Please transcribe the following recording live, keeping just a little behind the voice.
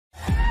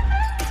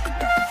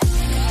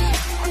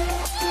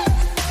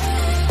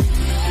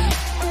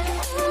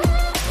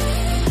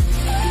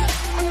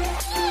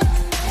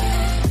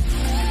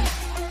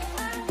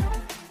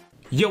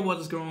Yo, what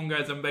is going on,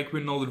 guys? I'm back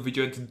with another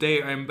video, and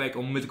today I am back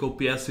on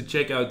MythicalPS to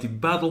check out the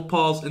Battle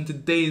Pass. In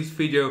today's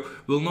video,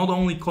 we'll not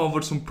only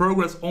cover some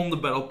progress on the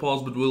Battle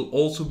Pass, but we'll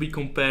also be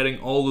comparing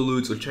all the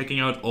loots or checking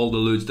out all the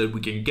loots that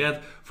we can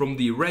get from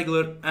the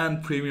regular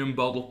and premium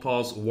Battle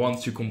Pass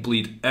once you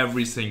complete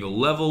every single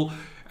level.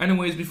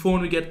 Anyways, before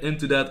we get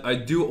into that, I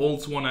do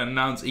also want to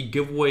announce a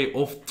giveaway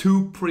of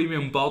 2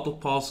 premium battle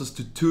passes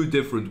to 2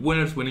 different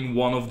winners, winning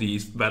one of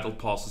these battle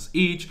passes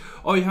each.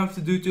 All you have to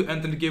do to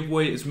enter the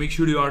giveaway is make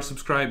sure you are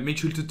subscribed, make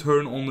sure to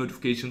turn on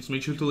notifications,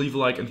 make sure to leave a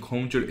like and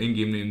comment your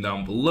in-game name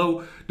down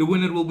below. The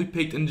winner will be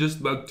picked in just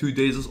about 2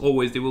 days. As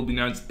always, they will be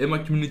announced in my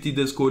community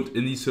Discord,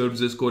 in the servers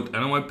Discord, and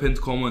on my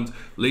pinned comment.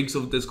 Links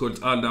of Discords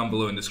are down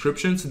below in the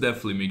description, so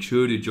definitely make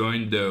sure to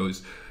join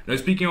those. Now,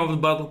 speaking of the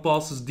battle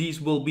passes, these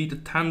will be the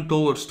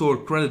 $10 store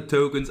credit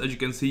tokens. As you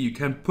can see, you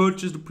can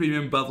purchase the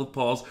premium battle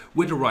pass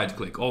with the right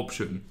click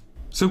option.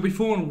 So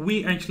before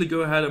we actually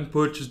go ahead and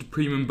purchase the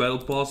premium battle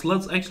pass,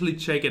 let's actually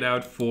check it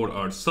out for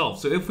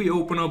ourselves. So if we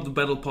open up the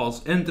battle pass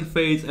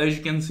interface, as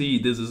you can see,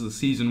 this is the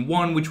season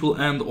 1, which will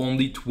end on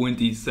the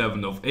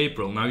 27th of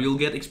April. Now, you'll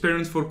get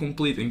experience for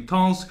completing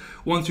tasks.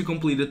 Once you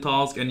complete the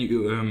task and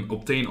you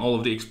obtain all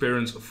of the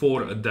experience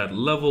for that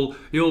level,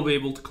 you'll be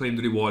able to claim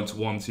the rewards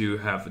once you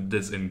have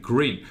this in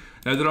green.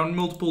 Now, there are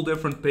multiple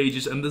different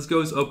pages, and this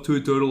goes up to a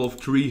total of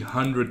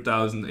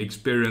 300,000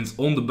 experience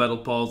on the battle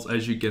pass,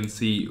 as you can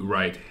see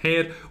right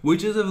here,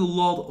 which is a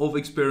lot of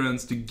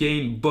experience to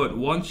gain. But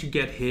once you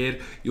get here,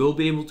 you'll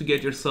be able to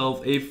get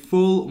yourself a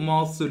full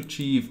Master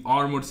Chief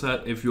armor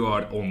set if you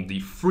are on the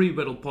free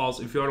battle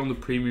pass. If you are on the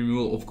premium, you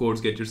will of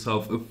course get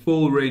yourself a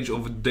full range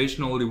of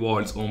additional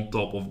rewards on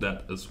top of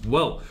that as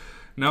well.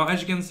 Now,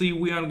 as you can see,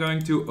 we are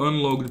going to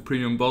unlock the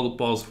premium battle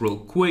pass real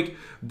quick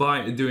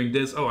by doing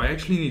this. Oh, I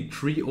actually need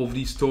 3 of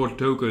these store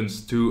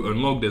tokens to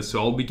unlock this, so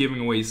I'll be giving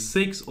away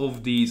 6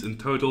 of these in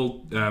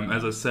total.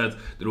 As I said,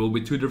 there will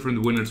be 2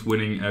 different winners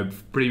winning a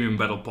premium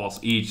battle pass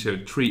each, so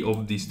 3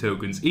 of these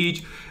tokens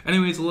each.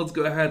 Anyways, let's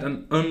go ahead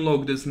and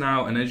unlock this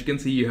now, and as you can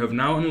see, you have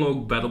now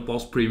unlocked battle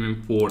pass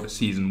premium for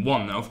season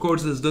 1. Now, of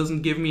course, this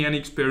doesn't give me any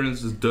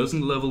experience, this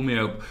doesn't level me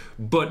up,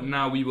 but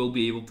now we will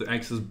be able to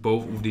access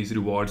both of these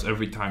rewards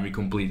every time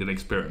we complete an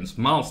experience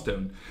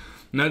milestone.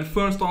 Now, the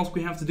first task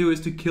we have to do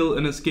is to kill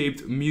an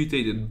escaped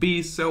mutated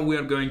beast, so we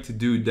are going to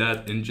do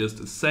that in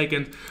just a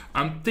second.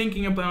 I'm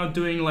thinking about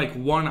doing like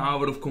 1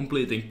 hour of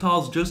completing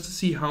tasks just to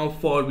see how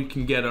far we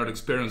can get our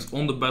experience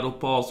on the battle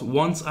pass.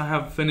 Once I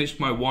have finished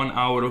my 1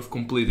 hour of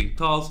completing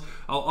tasks,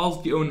 I'll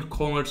ask the owner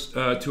corners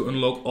to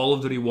unlock all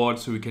of the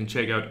rewards so we can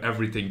check out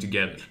everything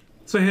together.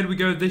 So here we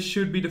go, this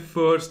should be the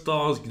first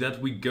task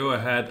that we go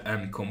ahead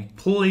and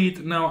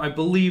complete. Now, I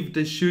believe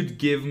this should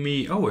give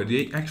me, oh,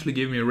 they actually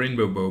gave me a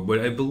rainbow bow, but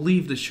I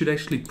believe this should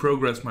actually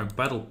progress my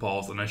battle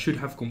pass and I should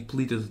have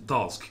completed the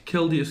task.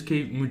 Kill the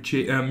escaped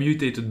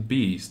mutated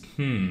beast.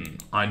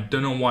 I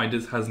don't know why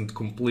this hasn't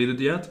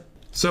completed yet.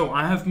 So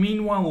I have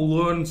meanwhile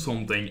learned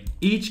something.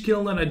 Each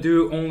kill that I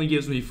do only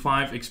gives me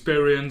 5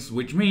 experience,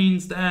 which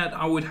means that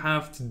I would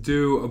have to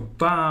do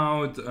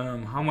about,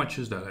 how much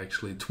is that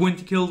actually?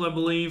 20 kills, I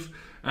believe,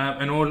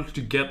 in order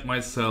to get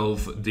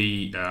myself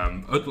the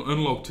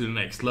unlock to the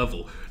next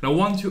level. Now,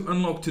 once you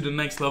unlock to the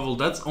next level,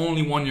 that's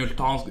only when your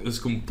task is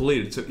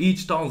completed. So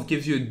each task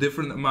gives you a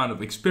different amount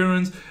of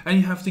experience, and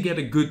you have to get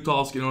a good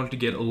task in order to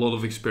get a lot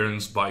of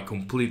experience by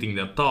completing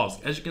that task.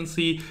 As you can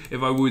see,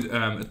 if I would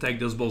attack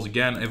this boss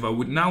again, if I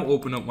would now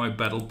open up my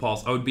battle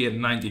pass, I would be at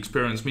 90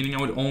 experience, meaning I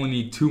would only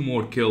need 2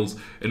 more kills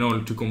in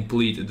order to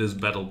complete this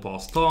battle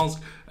pass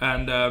task.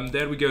 And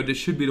there we go, this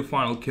should be the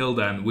final kill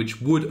then,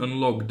 which would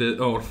unlock the,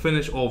 or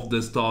finish off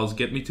this task,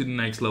 get me to the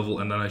next level,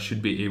 and then I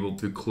should be able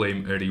to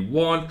claim a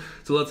reward.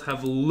 So let's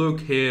have a look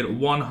here,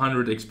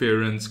 100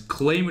 experience,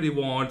 claim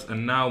rewards,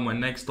 and now my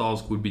next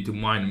task would be to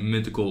mine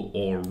mythical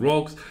ore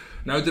rocks.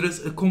 Now, there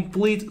is a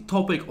complete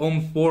topic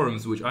on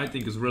forums, which I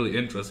think is really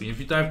interesting. If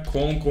you type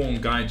Con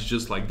guides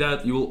just like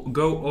that, you will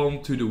go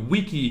on to the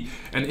wiki,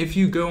 and if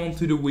you go on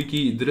to the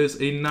wiki, there is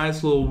a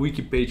nice little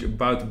wiki page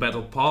about the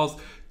battle pass,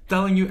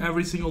 telling you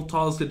every single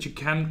task that you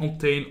can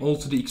obtain,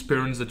 also the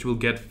experience that you will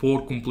get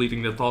for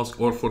completing the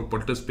task or for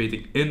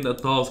participating in that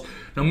task.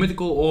 Now,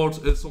 mythical ores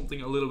is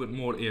something a little bit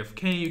more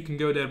AFK. You can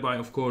go there by,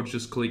 of course,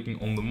 just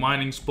clicking on the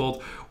mining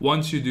spot.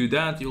 Once you do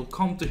that, you'll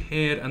come to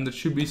here, and there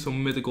should be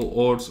some mythical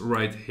ores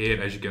right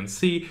here, as you can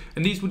see,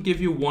 and these would give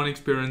you 1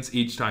 experience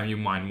each time you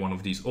mine one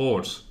of these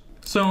ores.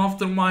 So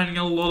after mining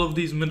a lot of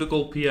these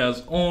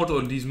MythicalPS ores,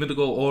 or these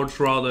mythical ores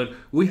rather,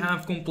 we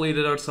have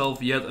completed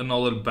ourselves yet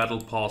another battle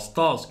pass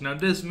task. Now,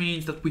 this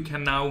means that we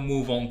can now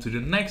move on to the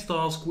next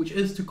task, which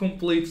is to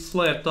complete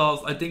Slayer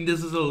task. I think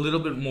this is a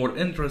little bit more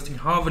interesting.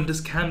 However,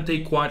 this can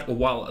take quite a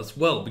while as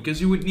well, because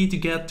you would need to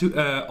get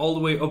to all the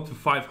way up to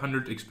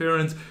 500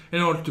 experience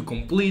in order to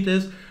complete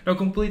this. Now,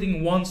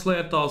 completing 1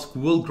 Slayer task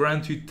will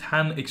grant you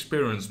 10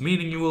 experience,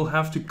 meaning you will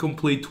have to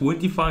complete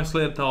 25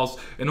 Slayer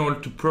tasks in order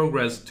to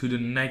progress to the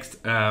next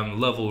next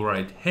level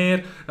right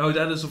here. Now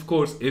that is of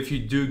course if you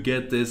do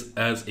get this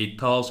as a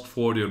task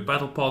for your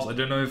battle pass. I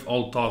don't know if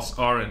all tasks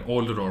are in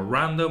order or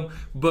random,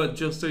 but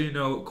just so you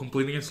know,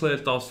 completing a Slayer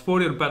task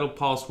for your battle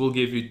pass will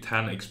give you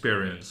 10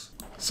 experience.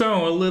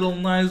 So a little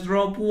nice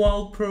drop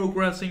while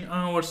progressing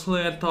our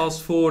Slayer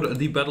task for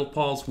the battle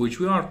pass, which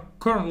we are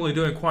currently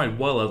doing quite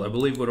well at. I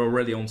believe we're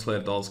already on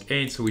Slayer task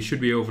 8, so we should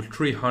be over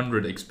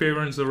 300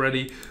 experience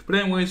already. But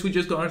anyways, we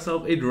just got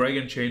ourselves a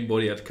dragon chain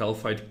body at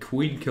Calfight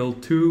Queen Kill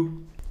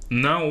 2.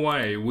 No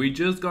way, we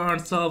just got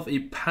ourselves a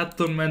pet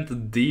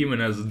tormented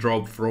demon as a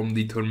drop from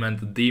the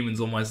tormented demons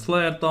on my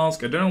Slayer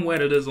task. I don't know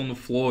where it is on the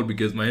floor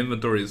because my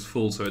inventory is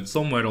full, so it's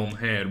somewhere on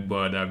here.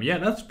 But yeah,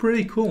 that's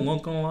pretty cool,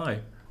 not gonna lie.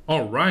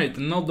 Alright,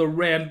 another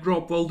rare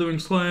drop while doing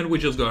Slayer. We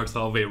just got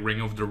ourselves a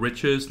Ring of the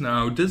Riches.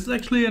 Now, this is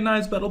actually a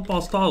nice battle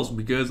pass task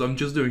because I'm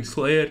just doing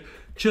Slayer,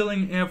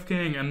 chilling,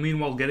 AFKing, and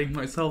meanwhile getting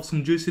myself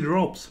some juicy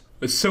drops.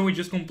 So we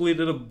just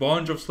completed a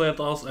bunch of Slayer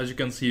tasks, as you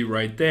can see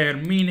right there,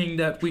 meaning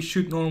that we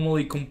should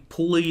normally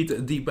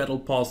complete the battle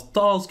pass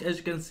task, as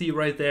you can see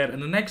right there.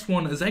 And the next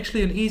one is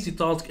actually an easy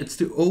task. It's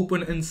to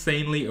open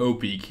insanely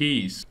OP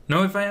keys.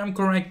 Now if I am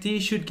correct,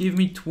 these should give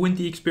me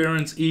 20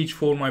 experience each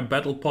for my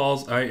battle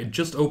pass. I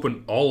just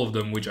opened all of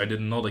them, which I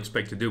did not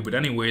expect to do, but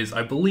anyways,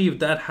 I believe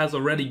that has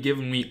already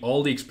given me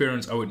all the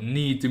experience I would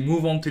need to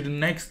move on to the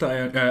next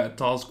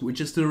task,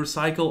 which is to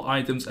recycle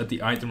items at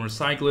the item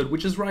recycler,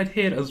 which is right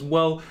here as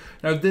well.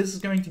 Now this is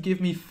going to give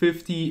me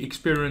 50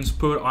 experience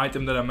per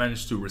item that I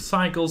managed to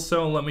recycle,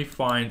 so let me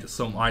find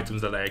some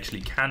items that I actually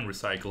can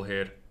recycle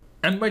here.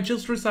 And by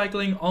just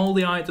recycling all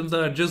the items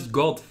that I just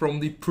got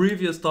from the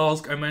previous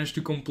task, I managed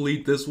to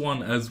complete this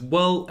one as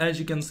well. As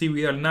you can see,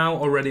 we are now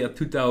already at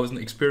 2000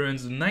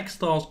 experience. The next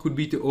task could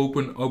be to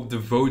open up the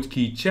vote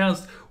key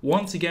chest.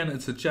 Once again,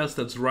 it's a chest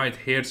that's right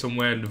here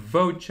somewhere, the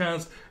vote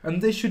chest.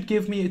 And this should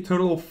give me a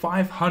total of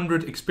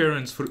 500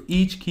 experience for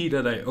each key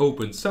that I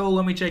open. So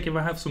let me check if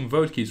I have some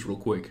vote keys real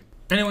quick.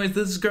 Anyways,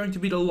 this is going to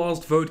be the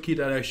last vote key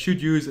that I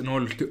should use in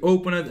order to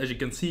open it. As you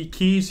can see,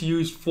 keys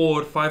used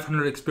for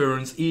 500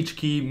 experience each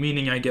key,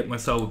 meaning I get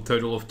myself a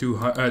total of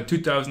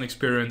 2000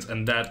 experience,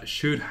 and that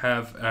should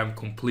have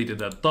completed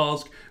that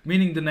task,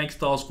 meaning the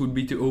next task would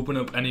be to open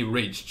up any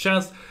rage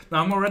chest.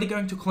 Now I'm already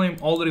going to claim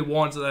all the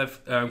rewards that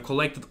I've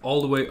collected all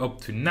the way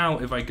up to now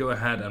if I go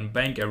ahead and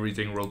bank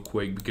everything real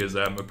quick, because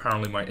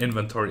apparently my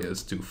inventory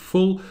is too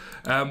full.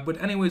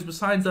 But anyways,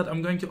 besides that,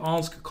 I'm going to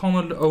ask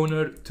Connor, the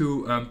owner,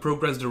 to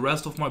progress the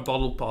rest of my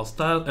battle pass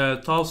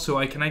task, so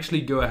I can actually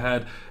go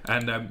ahead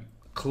and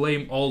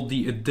claim all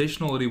the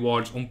additional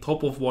rewards on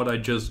top of what I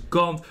just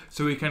got,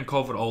 so we can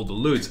cover all the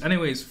loots.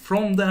 Anyways,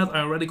 from that I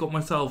already got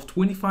myself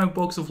 25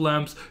 box of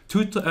lamps,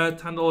 2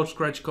 $10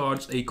 scratch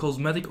cards, a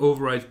cosmetic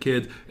override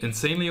kit,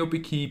 insanely OP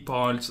key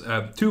parts, 2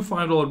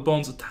 $5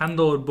 bonds,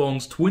 $10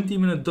 bonds,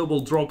 20-minute double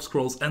drop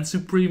scrolls, and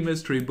supreme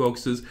mystery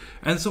boxes,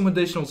 and some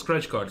additional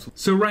scratch cards.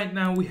 So right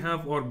now we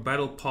have our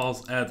battle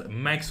pass at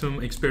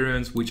maximum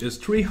experience, which is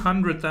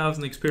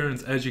 300,000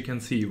 experience, as you can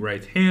see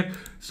right here.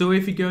 So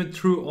if you go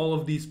through all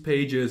of these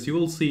pages, you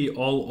will see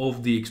all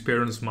of the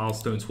experience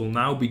milestones will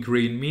now be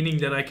green, meaning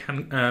that I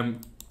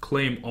can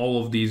claim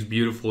all of these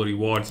beautiful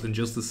rewards in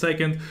just a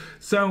second.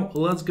 So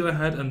let's go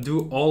ahead and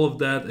do all of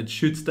that. It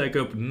should stack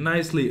up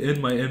nicely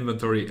in my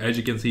inventory, as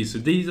you can see. So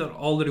these are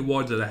all the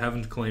rewards that I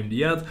haven't claimed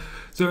yet.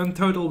 So in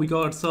total we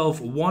got ourselves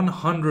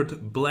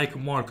 100 black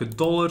market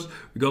dollars,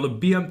 we got a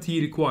BMT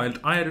required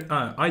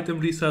item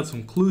reset,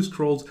 some clue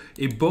scrolls,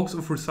 a box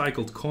of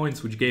recycled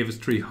coins which gave us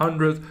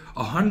 300,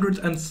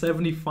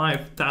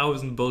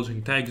 175,000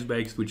 bulging tax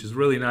bags, which is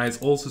really nice.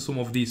 Also some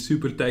of these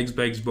super tax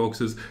bags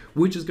boxes,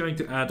 which is going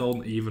to add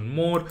on even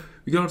more.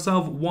 We got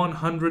ourselves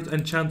 100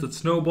 enchanted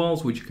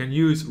snowballs, which you can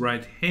use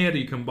right here.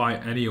 You can buy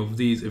any of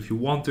these if you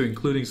want to,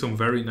 including some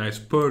very nice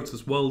perks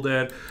as well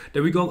there.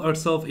 Then we got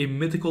ourselves a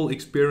mythical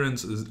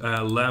experience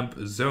lamp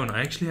zone.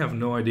 I actually have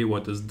no idea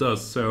what this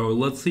does, so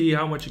let's see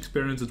how much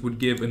experience it would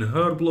give in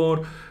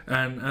Herblore,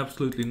 and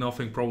absolutely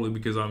nothing, probably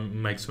because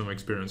I'm maximum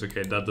experience.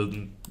 Okay, that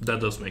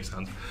does make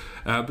sense.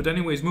 But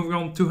anyways, moving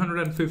on,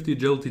 250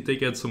 agility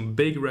tickets, some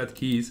big red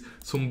keys,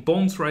 some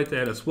bonds right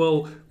there as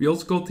well. We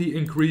also got the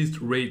increased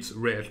rates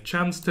rare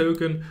chance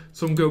token,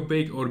 some go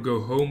big or go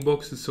home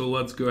boxes. So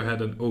let's go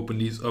ahead and open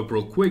these up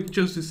real quick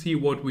just to see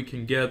what we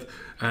can get.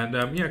 And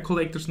yeah,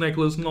 collector's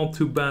necklace, not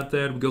too bad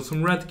there. We got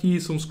some red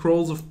keys, some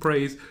scrolls of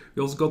praise.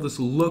 We also got this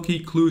lucky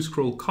clue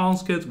scroll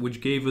casket, which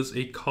gave us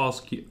a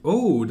casket.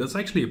 Oh, that's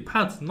actually a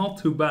pet, not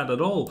too bad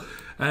at all.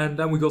 And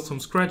then we got some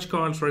scratch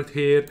cards right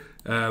here,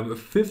 a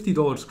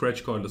 $50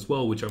 scratch card as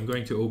well, which I'm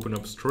going to open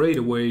up straight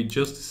away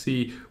just to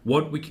see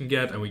what we can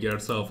get. And we get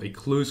ourselves a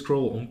clue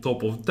scroll on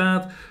top of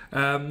that.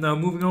 Now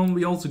moving on,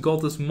 we also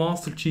got this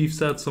Master Chief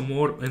set, some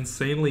more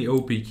insanely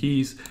OP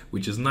keys,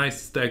 which is nice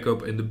to stack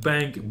up in the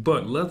bank.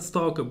 But let's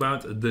talk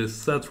about this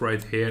set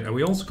right here. And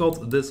we also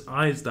got this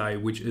ice die,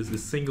 which is a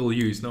single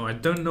use. Now I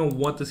don't know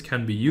what this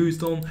can be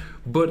used on,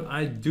 but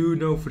I do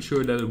know for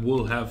sure that it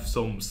will have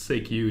some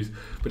sick use.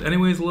 But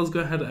anyways, let's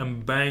go ahead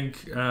and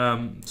bank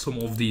some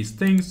of these these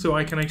things so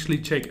I can actually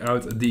check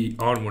out the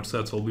armor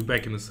sets. I'll be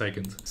back in a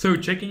second. So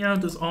checking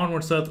out this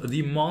armor set,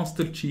 the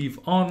Master Chief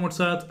armor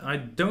set, I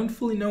don't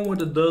fully know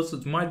what it does.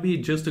 It might be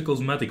just a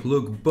cosmetic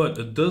look, but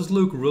it does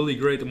look really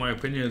great in my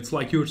opinion. It's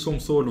like you're some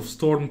sort of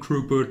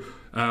stormtrooper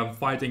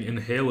fighting in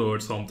Halo or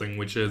something,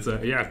 which is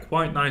yeah,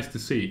 quite nice to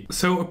see.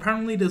 So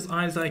apparently this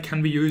ice eye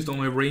can be used on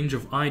a range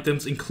of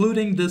items,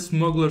 including the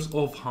Smuggler's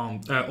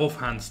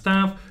offhand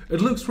staff.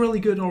 It looks really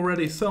good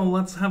already, so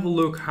let's have a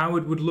look how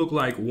it would look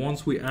like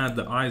once we add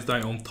the ice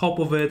dye on top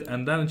of it,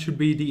 and then it should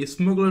be the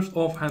Smuggler's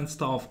offhand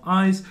staff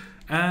ice.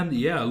 And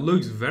yeah, it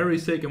looks very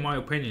sick in my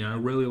opinion. I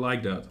really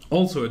like that.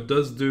 Also, it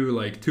does do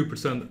like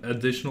 2%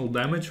 additional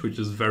damage, which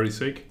is very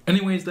sick.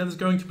 Anyways, that is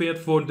going to be it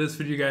for this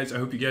video, guys. I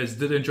hope you guys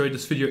did enjoy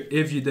this video.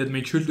 If you did,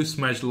 make sure to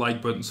smash the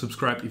like button,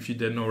 subscribe if you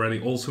didn't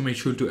already. Also, make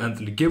sure to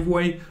enter the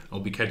giveaway.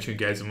 I'll be catching you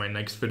guys in my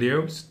next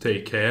videos.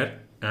 Take care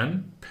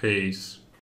and peace.